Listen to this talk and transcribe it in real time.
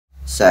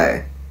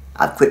So,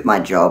 I've quit my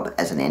job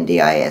as an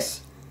NDIS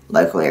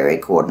local area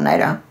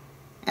coordinator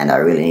and I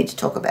really need to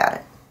talk about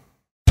it.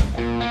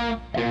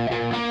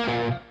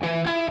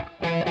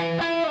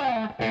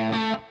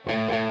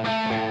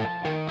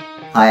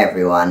 Hi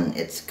everyone,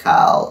 it's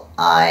Carl.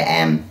 I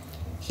am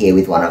here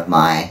with one of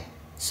my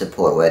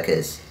support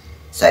workers,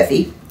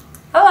 Sophie.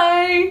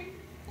 Hello!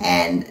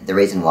 And the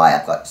reason why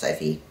I've got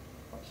Sophie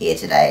here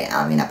today,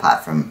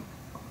 apart from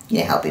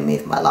helping me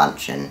with my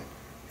lunch and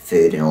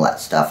food and all that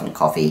stuff and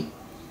coffee,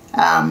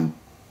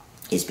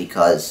 is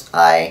because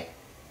I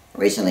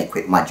recently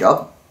quit my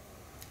job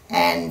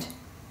and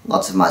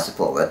lots of my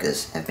support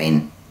workers have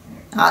been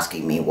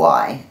asking me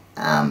why,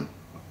 and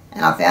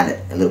I found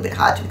it a little bit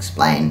hard to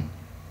explain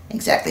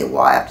exactly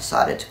why I've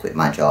decided to quit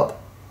my job,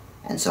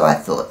 and so I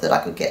thought that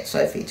I could get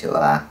Sophie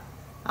to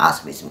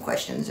ask me some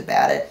questions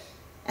about it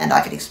and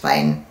I could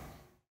explain.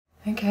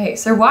 Okay,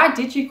 so why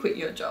did you quit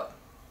your job?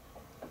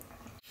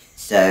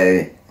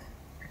 So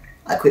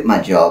I quit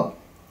my job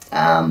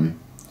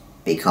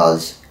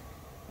because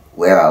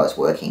where I was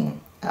working,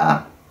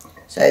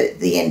 so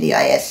the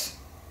NDIS,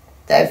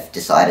 they've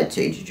decided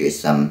to introduce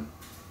some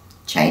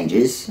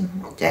changes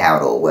to how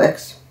it all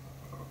works.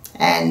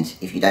 And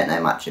if you don't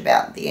know much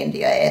about the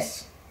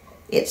NDIS,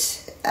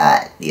 it's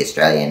the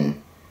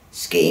Australian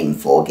scheme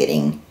for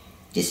getting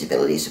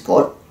disability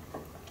support.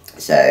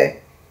 So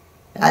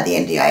the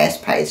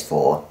NDIS pays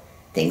for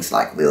things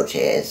like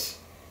wheelchairs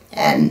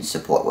and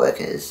support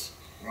workers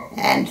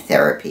and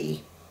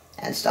therapy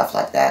and stuff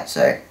like that.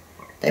 So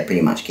they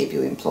pretty much keep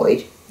you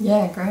employed.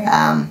 Yeah, great.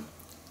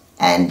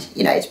 And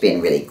it's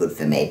been really good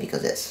for me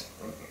because it's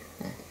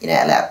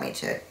allowed me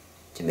to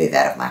move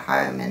out of my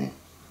home and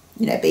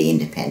be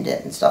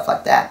independent and stuff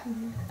like that.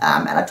 And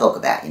I talk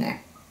about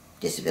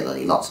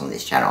disability lots on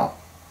this channel,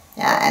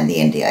 and the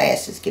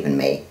NDIS has given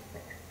me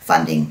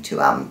funding to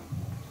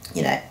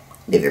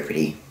live a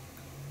pretty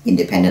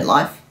independent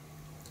life,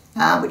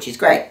 which is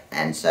great.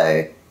 And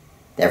so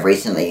they've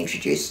recently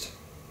introduced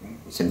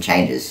some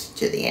changes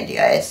to the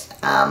NDIS,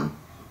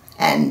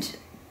 and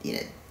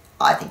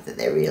I think that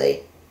they're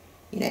really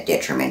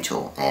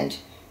detrimental and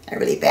a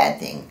really bad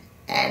thing,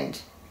 and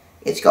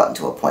it's gotten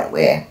to a point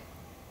where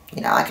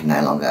I can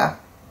no longer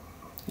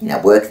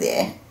work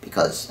there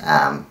because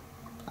I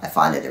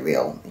find it a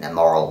real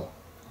moral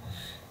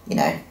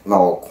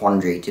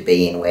quandary to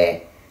be in,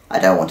 where I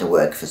don't want to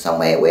work for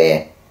somewhere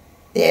where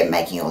they're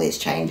making all these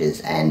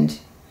changes and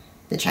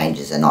the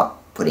changes are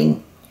not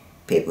putting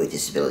people with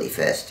disability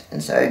first.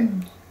 And so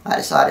I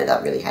decided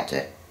I really had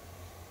to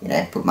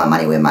put my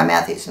money where my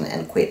mouth is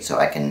and quit, so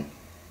I can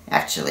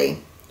actually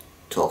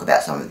talk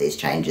about some of these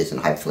changes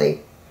and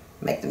hopefully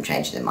make them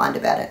change their mind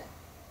about it.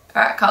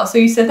 Alright, Carl, so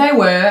you said they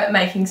were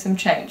making some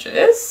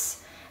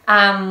changes.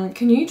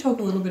 Can you talk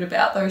a little bit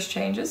about those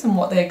changes and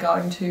what they're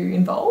going to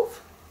involve?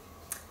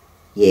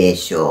 Yeah,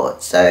 sure.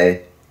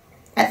 So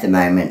at the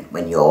moment,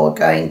 when you're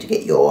going to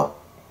get your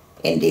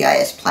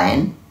NDIS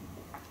plan,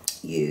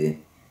 you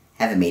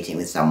have a meeting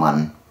with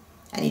someone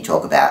and you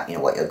talk about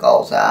what your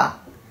goals are,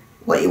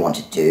 what you want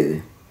to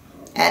do,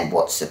 and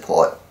what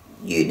support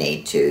you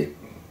need to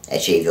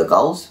achieve your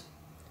goals.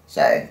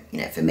 So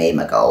for me,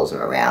 my goals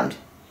are around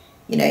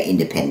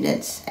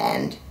independence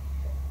and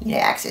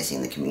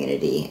accessing the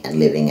community and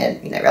living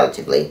a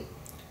relatively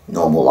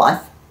normal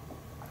life.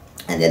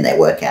 And then they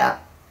work out,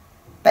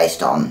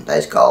 based on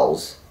those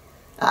goals,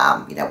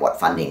 what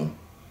funding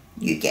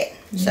you get.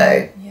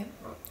 So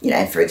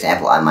for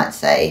example, I might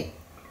say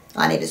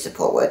I need a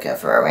support worker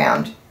for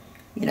around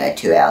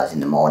 2 hours in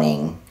the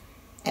morning,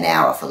 an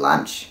hour for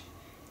lunch,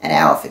 an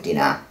hour for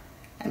dinner,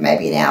 and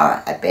maybe an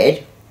hour at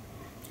bed.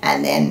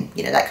 And then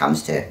that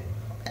comes to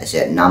a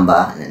certain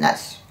number, and then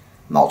that's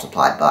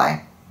multiplied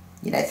by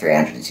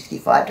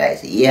 365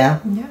 days a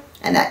year,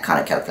 and that kind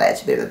of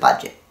calculates a bit of a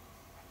budget.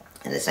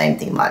 And the same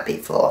thing might be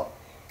for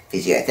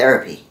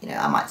physiotherapy.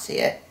 I might see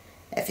a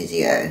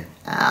physio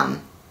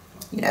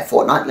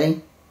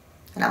fortnightly,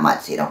 and I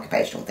might see an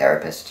occupational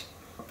therapist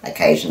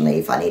occasionally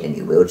if I need a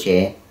new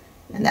wheelchair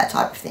and that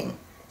type of thing.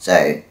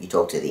 So you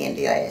talk to the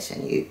NDIS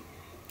and you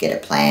get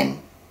a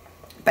plan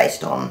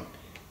based on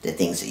the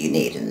things that you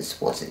need and the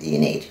supports that you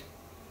need.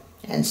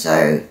 And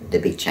so the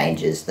big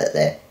changes that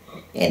the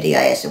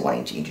NDIS are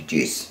wanting to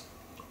introduce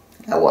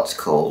are what's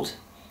called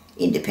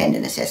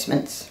independent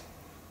assessments.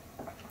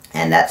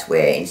 And that's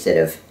where, instead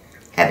of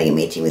having a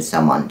meeting with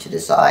someone to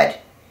decide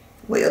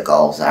what your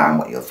goals are and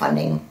what your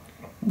funding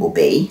will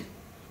be,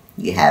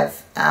 you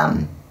have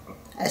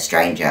a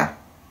stranger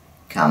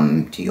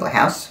come to your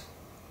house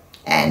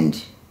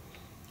and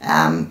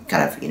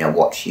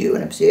watch you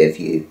and observe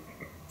you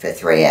for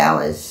 3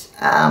 hours,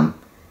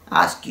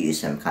 ask you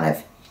some kind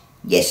of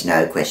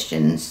yes-no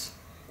questions,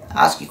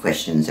 ask you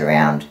questions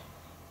around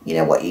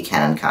what you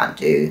can and can't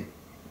do,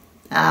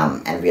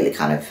 and really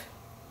kind of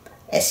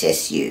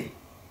assess you.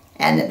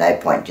 And at no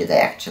point do they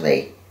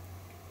actually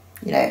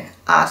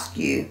ask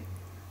you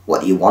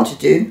what you want to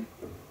do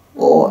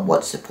or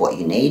what support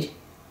you need.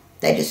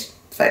 They just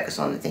focus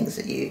on the things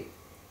that you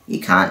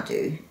can't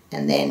do,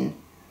 and then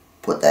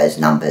put those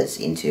numbers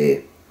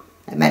into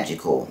a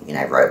magical,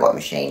 robot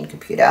machine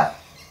computer,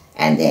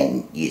 and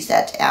then use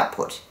that to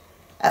output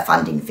a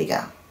funding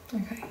figure.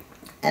 Okay.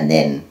 And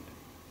then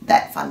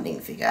that funding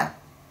figure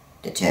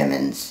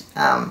determines,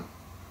 how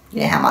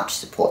much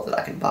support that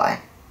I can buy.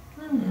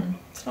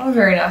 It's not a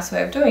very nice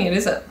way of doing it,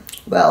 is it?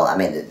 Well, I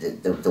mean,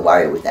 the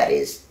worry with that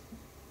is,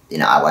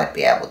 I won't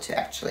be able to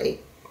actually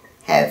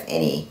have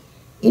any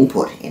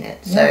input in it.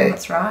 Yeah, So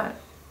that's right.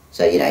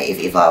 So,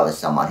 if I was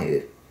someone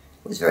who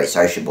was very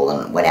sociable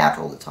and went out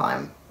all the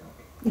time,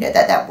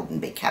 that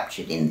wouldn't be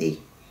captured in the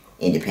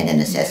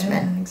independent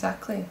assessment. Yeah,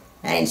 exactly.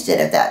 And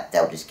instead of that,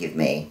 they'll just give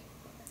me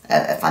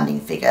a funding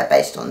figure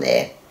based on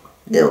their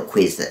little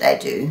quiz that they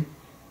do,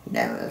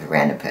 of a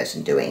random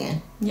person doing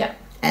it. Yeah.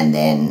 And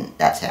then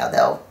that's how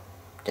they'll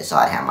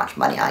decide how much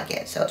money I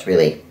get. So it's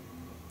really,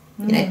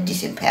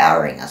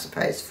 disempowering, I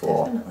suppose,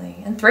 for...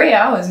 Definitely. And 3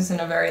 hours isn't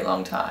a very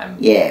long time.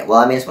 Yeah, well,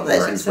 I mean, it's one of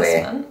those for things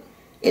assessment.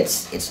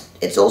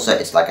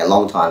 where it's like a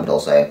long time, but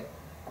also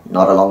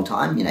not a long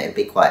time. It'd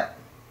be quite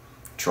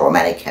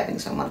traumatic having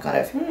someone kind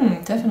of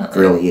Definitely.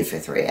 grill you for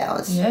 3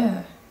 hours.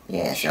 Yeah.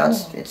 Yeah, Sure.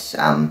 so it's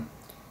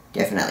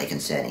definitely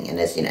concerning, and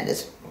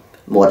there's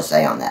more to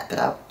say on that, but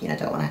I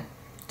don't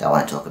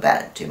want to talk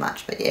about it too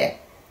much. But yeah,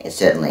 it's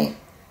certainly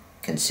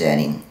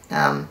concerning,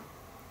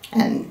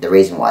 and the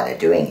reason why they're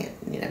doing it,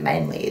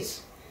 mainly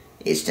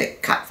is to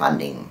cut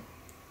funding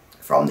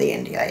from the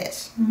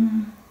NDIS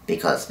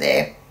because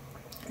they're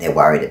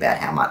worried about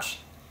how much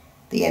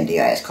the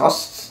NDIS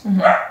costs,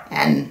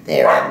 and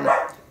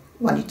they're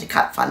wanting to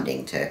cut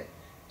funding to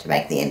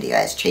make the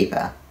NDIS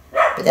cheaper,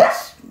 but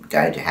that's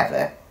going to have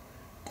a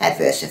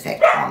adverse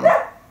effect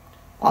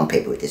on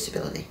people with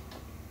disability.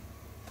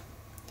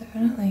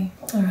 Definitely.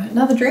 All right,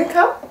 another drink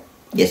cup?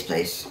 Yes,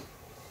 please.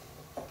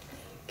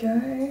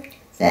 Go.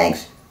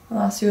 Thanks. I'll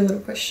ask you a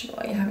little question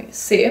while you're having a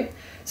sip.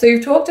 So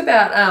you've talked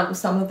about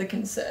some of the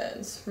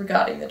concerns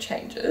regarding the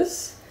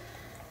changes.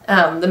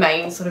 The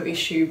main sort of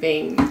issue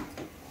being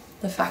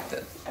the fact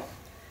that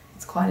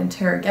it's quite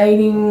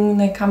interrogating,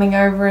 they're coming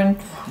over and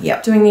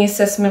doing the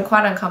assessment,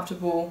 quite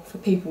uncomfortable for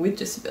people with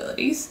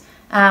disabilities.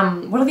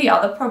 What are the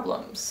other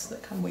problems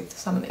that come with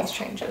some of these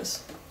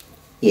changes?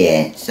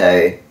 Yeah,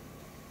 so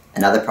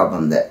another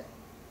problem that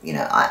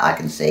I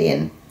can see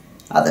and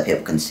other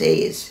people can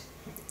see is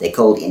they're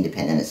called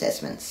independent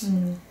assessments,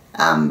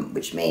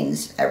 which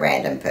means a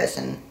random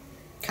person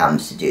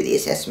comes to do the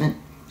assessment.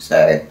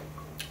 So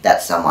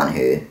that's someone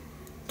who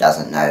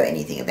doesn't know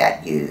anything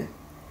about you.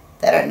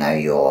 They don't know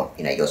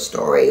your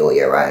story or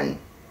your own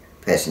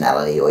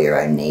personality or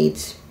your own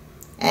needs,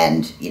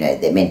 and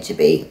they're meant to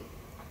be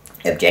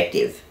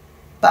objective,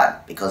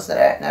 but because they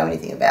don't know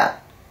anything about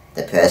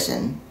the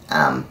person,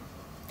 the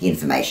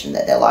information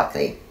that they'll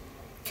likely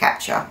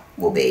capture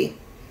will be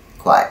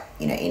quite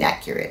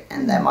inaccurate,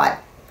 and they might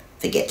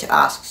forget to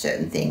ask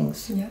certain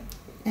things. Yeah.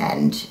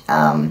 And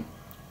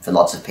for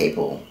lots of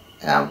people,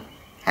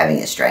 having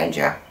a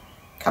stranger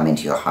come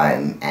into your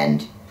home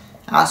and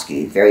ask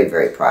you very,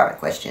 very private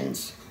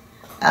questions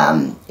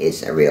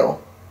is a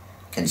real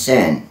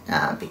concern,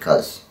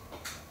 because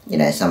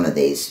some of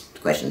these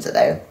questions that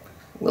they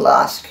will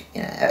ask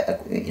are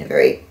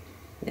very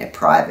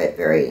private,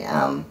 very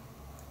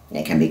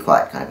can be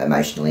quite kind of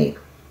emotionally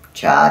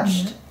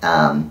charged,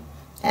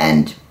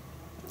 and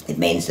it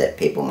means that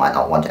people might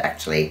not want to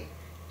actually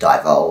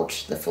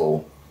divulge the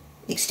full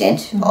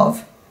extent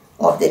of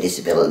their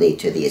disability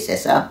to the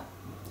assessor.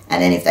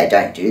 And then if they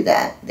don't do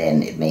that,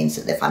 then it means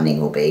that their funding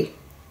will be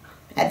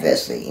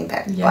adversely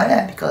impacted by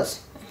that,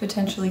 because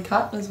potentially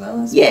cut as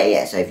well as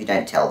so if you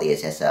don't tell the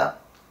assessor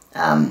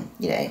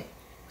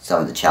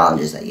some of the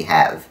challenges that you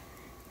have,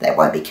 they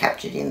won't be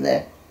captured in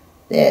their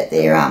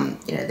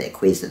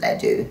quiz that they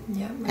do,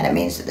 and it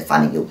means that the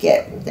funding you'll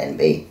get will then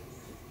be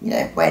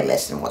way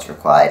less than what's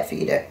required for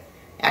you to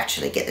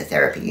actually get the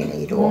therapy you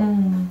need or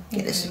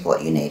get the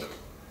support you need.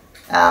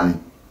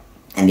 And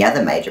the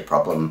other major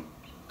problem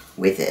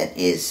with it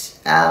is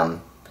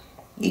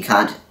you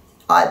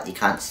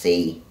can't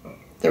see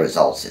the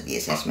results of the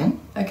assessment.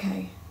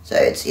 Okay. So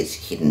it's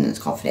hidden, it's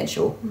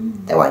confidential.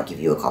 They won't give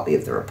you a copy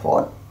of the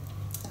report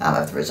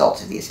of the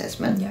results of the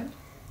assessment. Yeah.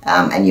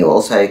 And you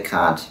also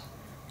can't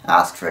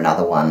ask for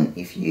another one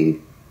if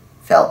you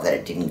felt that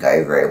it didn't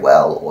go very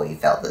well, or you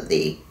felt that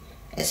the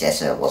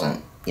assessor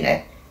wasn't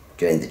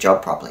doing the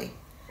job properly.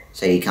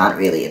 So you can't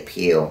really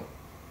appeal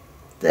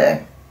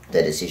the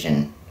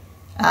decision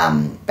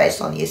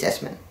based on the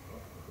assessment.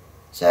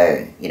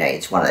 So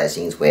it's one of those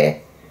things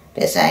where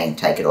they're saying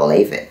take it or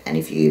leave it, and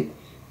if you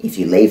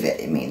leave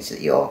it, it means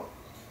that you're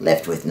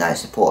left with no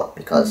support,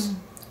 because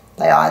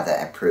they either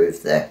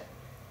approve the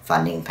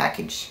funding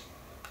package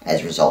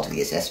as a result of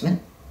the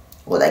assessment,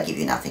 or they give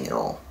you nothing at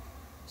all.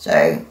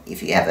 So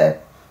if you have a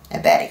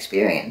bad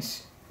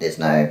experience, there's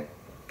no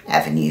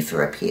avenue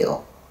for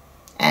appeal,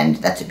 and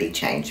that's a big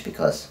change,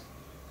 because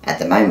at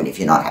the moment, if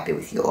you're not happy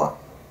with your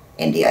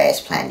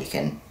NDIS plan, you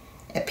can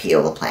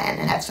appeal the plan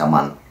and have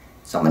someone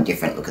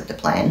different look at the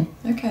plan.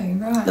 Okay,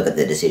 right. Look at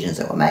the decisions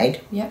that were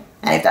made. Yeah.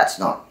 And if that's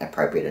not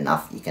appropriate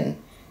enough, you can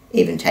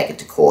even take it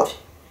to court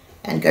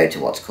and go to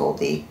what's called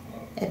the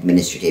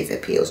administrative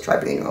appeals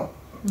tribunal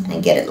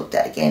and get it looked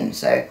at again.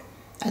 So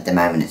at the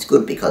moment it's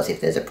good because if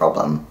there's a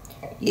problem,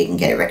 you can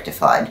get it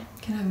rectified.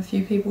 You can have a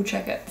few people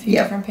check it, a few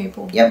different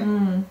people. Yep.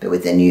 But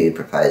with the new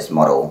proposed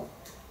model,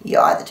 you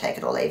either take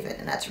it or leave it,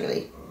 and that's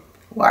really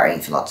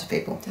worrying for lots of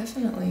people.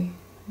 Definitely.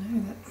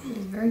 No, that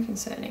is very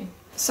concerning.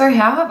 So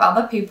how have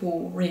other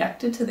people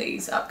reacted to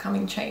these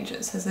upcoming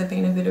changes? Has there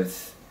been a bit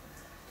of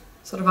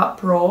sort of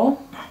uproar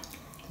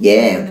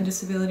in the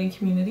disability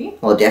community?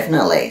 Well,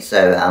 definitely.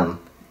 So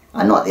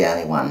I'm not the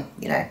only one,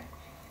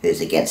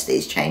 who's against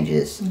these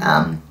changes.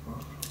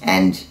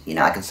 And,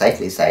 I can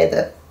safely say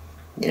that,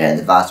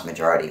 the vast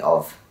majority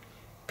of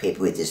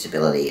people with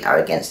disability are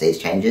against these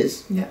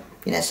changes. Yeah.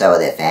 So are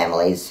their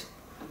families.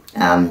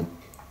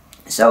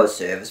 So are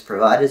service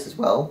providers as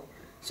well.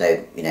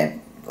 So,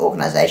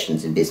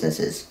 organisations and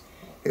businesses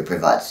who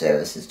provide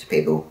services to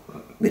people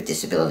with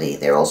disability,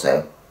 they're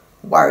also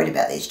worried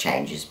about these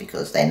changes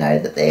because they know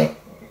that their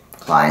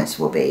clients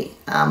will be,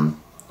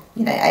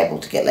 able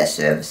to get less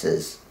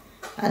services.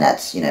 And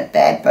that's,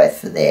 bad both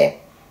for their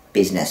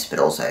business, but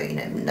also, they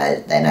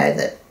know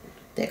that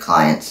their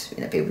clients,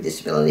 people with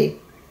disability,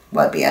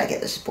 won't be able to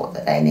get the support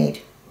that they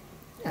need.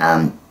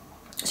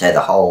 So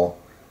the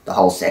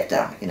whole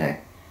sector,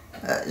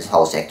 this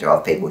whole sector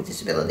of people with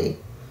disability,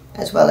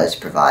 as well as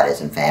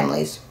providers and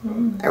families,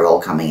 are all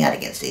coming out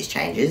against these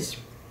changes.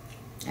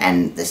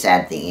 And the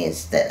sad thing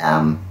is that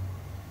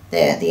the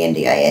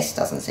NDIS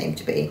doesn't seem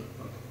to be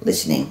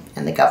listening,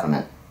 and the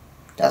government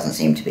doesn't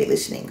seem to be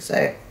listening.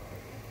 So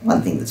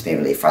one thing that's been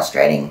really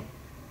frustrating,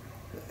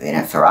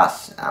 for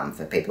us,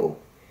 for people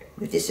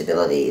with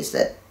disability, is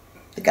that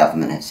the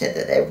government has said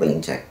that they're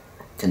willing to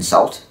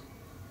consult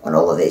on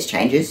all of these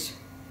changes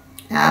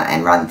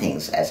and run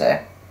things as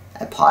a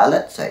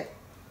pilot, so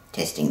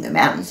testing them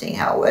out and seeing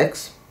how it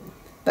works.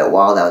 But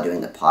while they were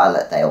doing the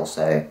pilot, they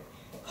also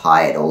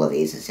hired all of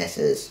these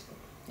assessors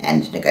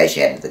and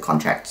negotiated the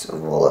contracts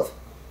of all of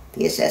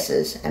the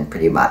assessors and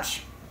pretty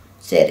much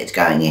said it's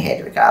going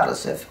ahead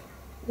regardless of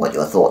what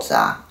your thoughts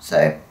are.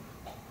 So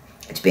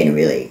it's been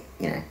really,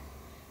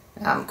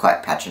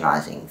 quite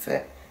patronising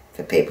for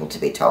people to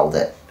be told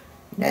that,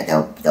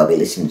 they'll be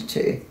listened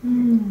to,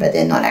 but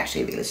they're not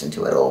actually be listened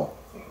to at all.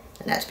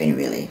 And that's been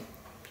really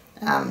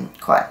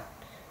quite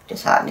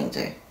disheartening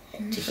to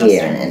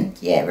hear and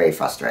very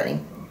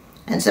frustrating.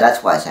 And so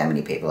that's why so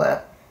many people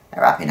are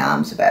up in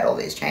arms about all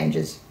these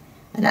changes.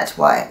 And that's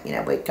why,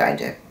 we're going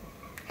to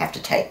have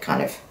to take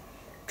kind of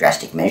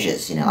drastic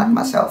measures, like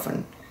myself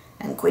and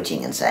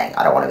quitting and saying,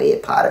 I don't want to be a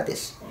part of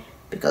this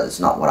because it's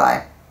not what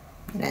I,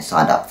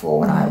 signed up for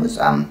when I was,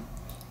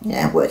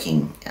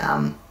 working,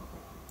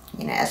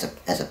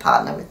 as a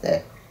partner with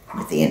the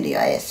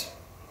NDIS.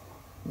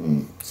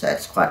 So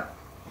it's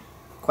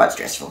quite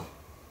stressful.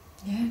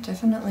 Yeah,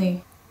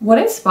 definitely. What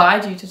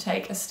inspired you to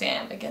take a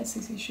stand against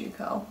this issue,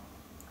 Carl?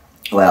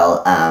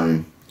 Well,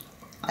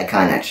 I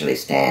can't actually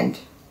stand,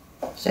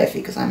 Sophie,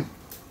 because I'm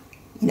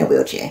in a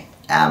wheelchair.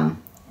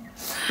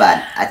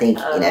 But I think,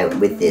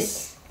 with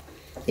this,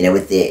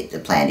 with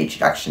the planned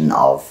introduction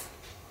of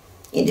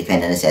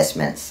independent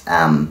assessments,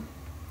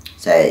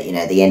 so,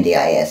 the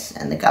NDIS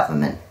and the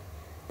government,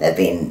 they've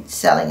been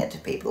selling it to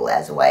people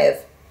as a way of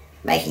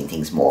making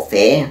things more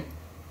fair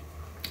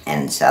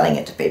and selling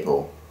it to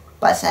people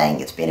by saying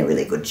it's been a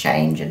really good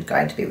change and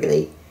going to be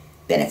really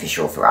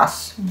beneficial for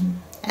us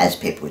as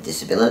people with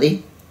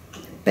disability.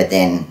 But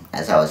then,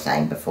 as I was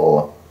saying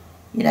before,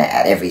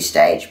 at every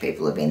stage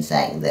people have been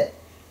saying that,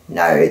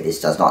 no, this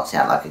does not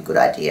sound like a good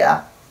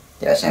idea.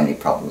 There are so many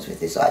problems with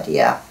this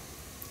idea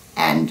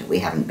and we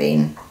haven't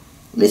been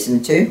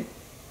listened to.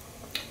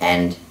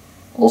 And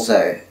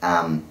also,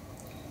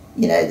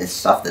 the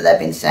stuff that they've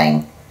been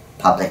saying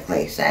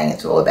publicly, saying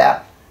it's all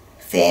about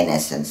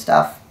fairness and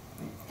stuff,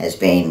 has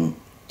been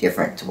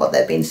different to what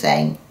they've been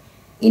saying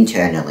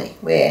internally,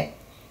 where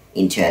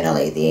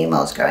internally the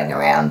emails going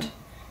around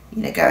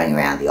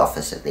the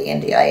office at the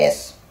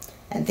NDIS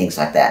and things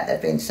like that,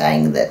 they've been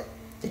saying that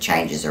the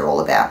changes are all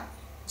about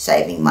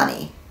saving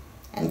money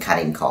and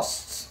cutting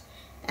costs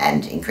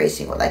and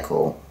increasing what they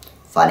call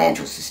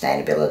financial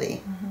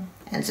sustainability.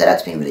 And so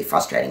that's been really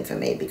frustrating for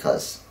me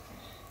because,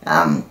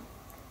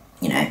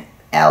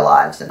 our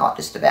lives are not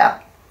just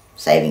about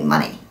saving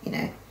money,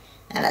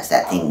 and it's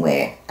that thing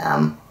where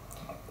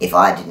if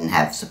I didn't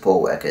have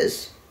support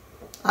workers,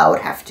 I would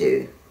have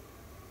to,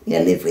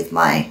 live with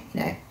my,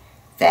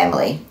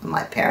 family and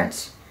my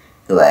parents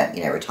who are,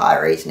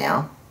 retirees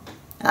now.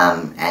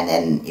 And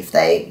then if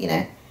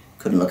they,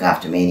 couldn't look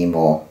after me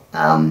anymore,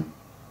 I'd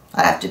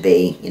have to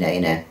be, in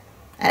an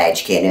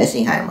aged care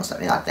nursing home or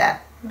something like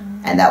that.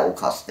 And that will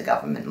cost the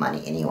government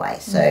money anyway.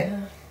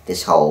 So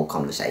this whole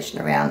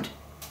conversation around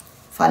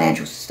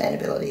financial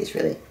sustainability is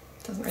really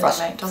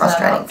frustrating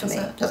for me.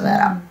 Doesn't add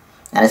up.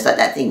 And it's like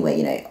that thing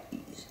where,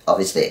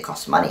 obviously it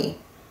costs money,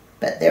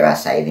 but there are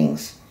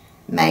savings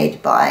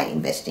made by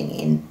investing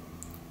in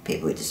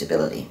people with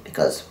disability,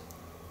 because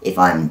if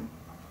I'm,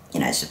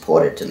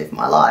 supported to live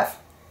my life,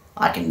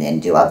 I can then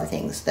do other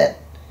things that,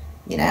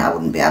 I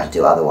wouldn't be able to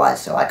do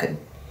otherwise. So I could,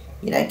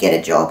 get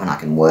a job and I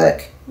can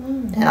work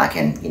and I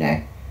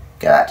can,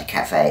 go out to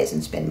cafes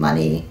and spend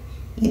money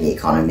in the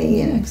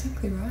economy and,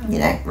 exactly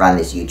right. Run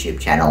this YouTube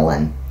channel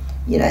and,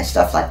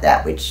 stuff like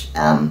that, which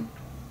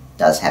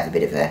does have a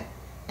bit of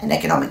an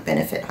economic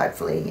benefit,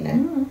 hopefully,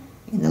 in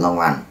the long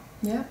run.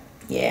 Yeah.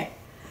 Yeah.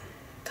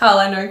 Carl,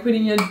 I know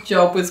quitting your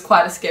job was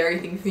quite a scary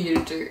thing for you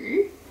to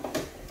do.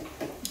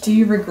 Do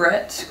you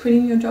regret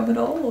quitting your job at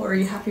all, or are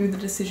you happy with the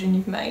decision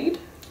you've made?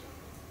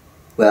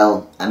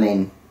 Well, I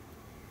mean,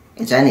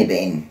 it's only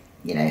been,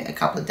 a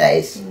couple of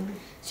days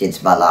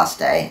since my last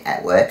day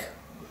at work.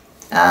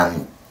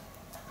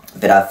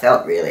 But I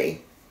felt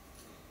really,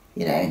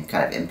 kind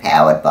of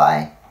empowered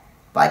by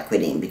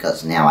quitting,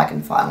 because now I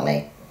can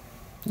finally,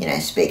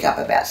 speak up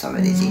about some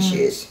of these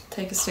issues.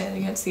 Take a stand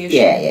against the issue.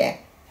 Yeah.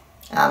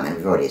 And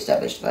we've already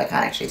established that I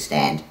can't actually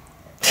stand.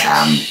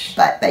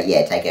 But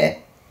yeah, take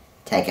a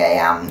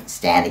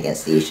stand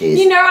against the issues.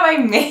 You know what I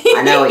mean.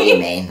 I know what you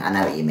mean.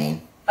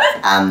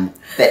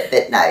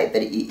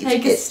 But you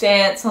take a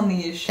stance on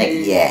the issue.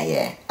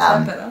 Yeah.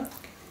 Better.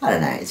 I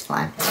don't know. It's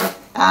fine.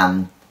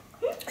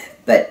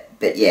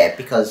 But yeah,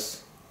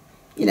 because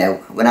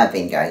when I've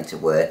been going to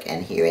work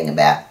and hearing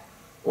about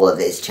all of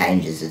these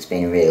changes, it's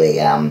been really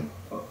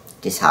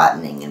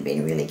disheartening and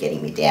been really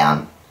getting me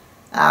down.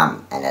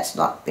 And that's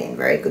not been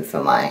very good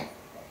for my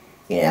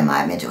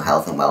my mental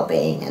health and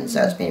well-being, and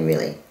so it's been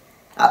really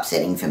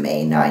upsetting for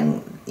me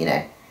knowing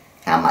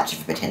how much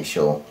of a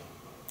potential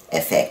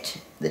effect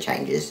the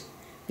changes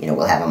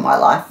will have on my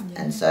life.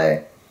 And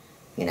so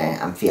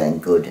I'm feeling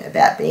good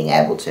about being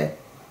able to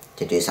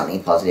do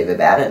something positive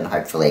about it and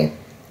hopefully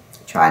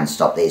try and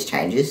stop these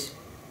changes.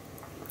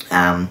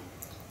 And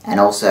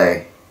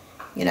also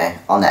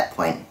on that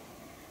point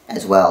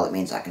as well, it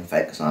means I can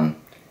focus on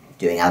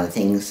doing other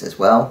things as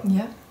well.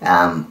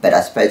 But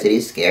I suppose it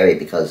is scary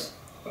because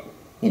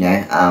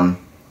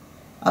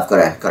I've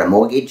got a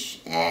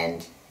mortgage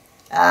and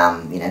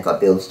got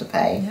bills to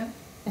pay.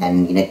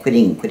 And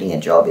quitting a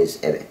job is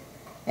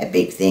a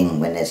big thing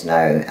when there's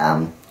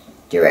no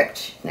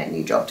direct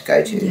new job to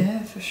go to.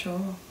 Yeah, for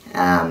sure.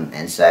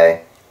 And so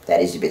that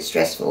is a bit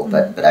stressful,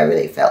 but I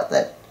really felt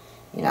that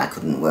I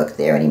couldn't work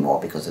there anymore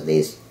because of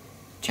these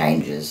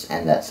changes,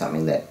 and that's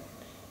something that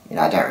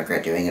I don't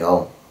regret doing at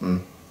all.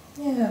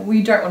 Yeah, well,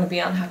 you don't want to be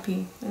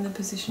unhappy in the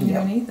position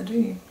you're in either, do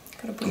you?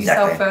 Got to put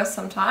Exactly. yourself first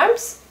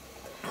sometimes.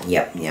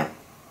 Yep.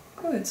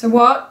 Good. So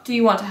what do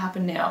you want to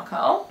happen now,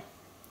 Carl?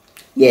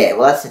 Yeah,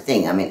 well, that's the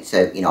thing. I mean,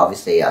 so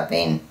obviously I've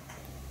been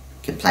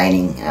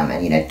complaining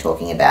and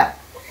talking about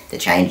the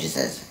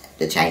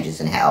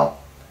changes and how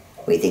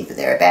we think that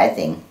they're a bad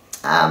thing.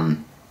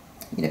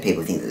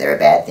 People think that they're a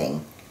bad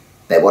thing,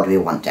 but what do we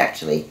want to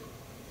actually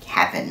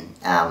happen?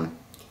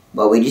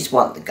 Well, we just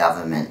want the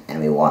government and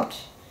we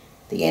want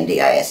the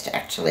NDIS to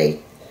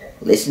actually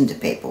listen to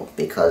people,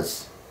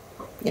 because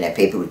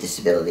people with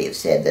disability have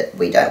said that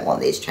we don't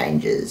want these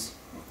changes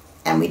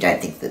and we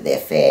don't think that they're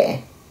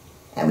fair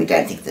and we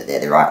don't think that they're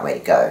the right way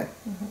to go.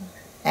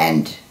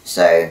 And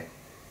so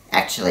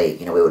actually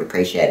we would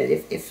appreciate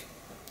it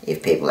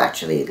if people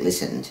actually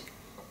listened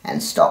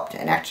and stopped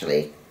and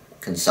actually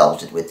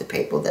consulted with the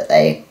people that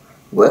they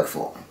work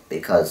for,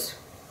 because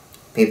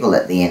people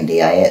at the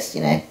NDIS,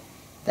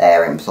 they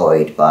are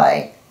employed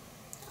by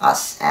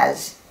us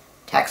as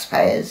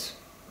taxpayers,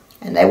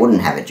 and they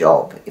wouldn't have a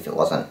job if it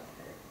wasn't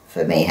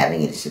for me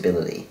having a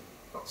disability.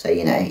 So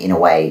in a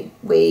way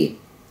we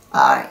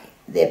are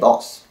their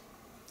boss,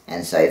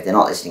 and so if they're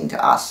not listening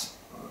to us,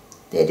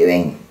 they're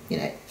doing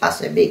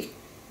us a big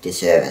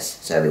disservice.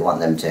 So we want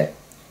them to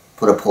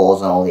put a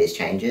pause on all these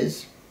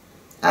changes,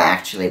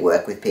 actually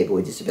work with people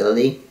with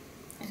disability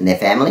and their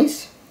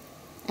families,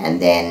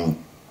 and then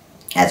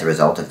as a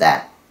result of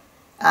that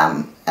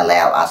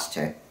allow us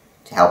to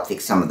help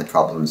fix some of the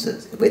problems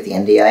with the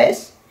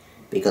NDIS,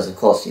 because of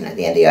course the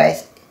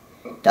NDIS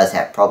does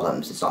have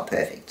problems. It's not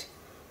perfect,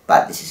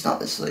 but this is not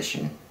the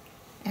solution.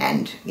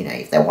 And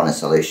if they want a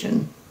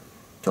solution,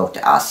 talk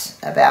to us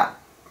about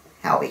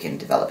how we can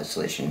develop a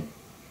solution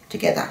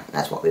together.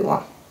 That's what we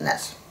want, and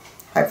that's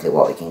hopefully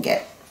what we can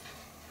get.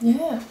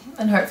 Yeah,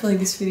 and hopefully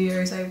this video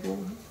is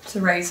able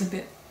to raise a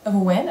bit of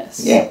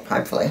awareness. Yeah,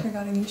 hopefully.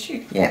 Regarding the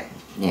issue. Yeah.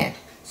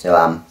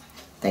 So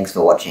thanks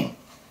for watching,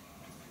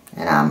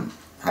 and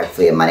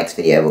hopefully my next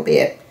video will be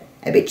a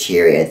bit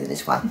cheerier than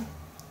this one.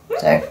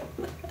 So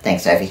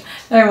thanks, Sophie.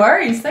 No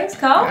worries. Thanks,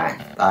 Carl.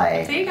 Alright,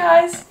 bye. See you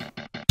guys.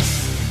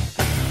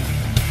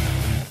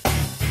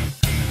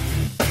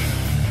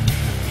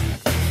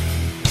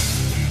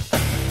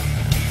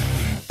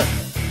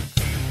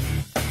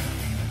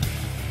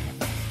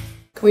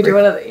 Can we do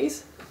one of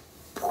these?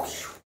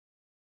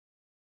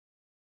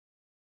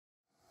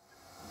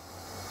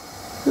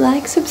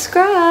 Like,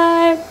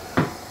 subscribe.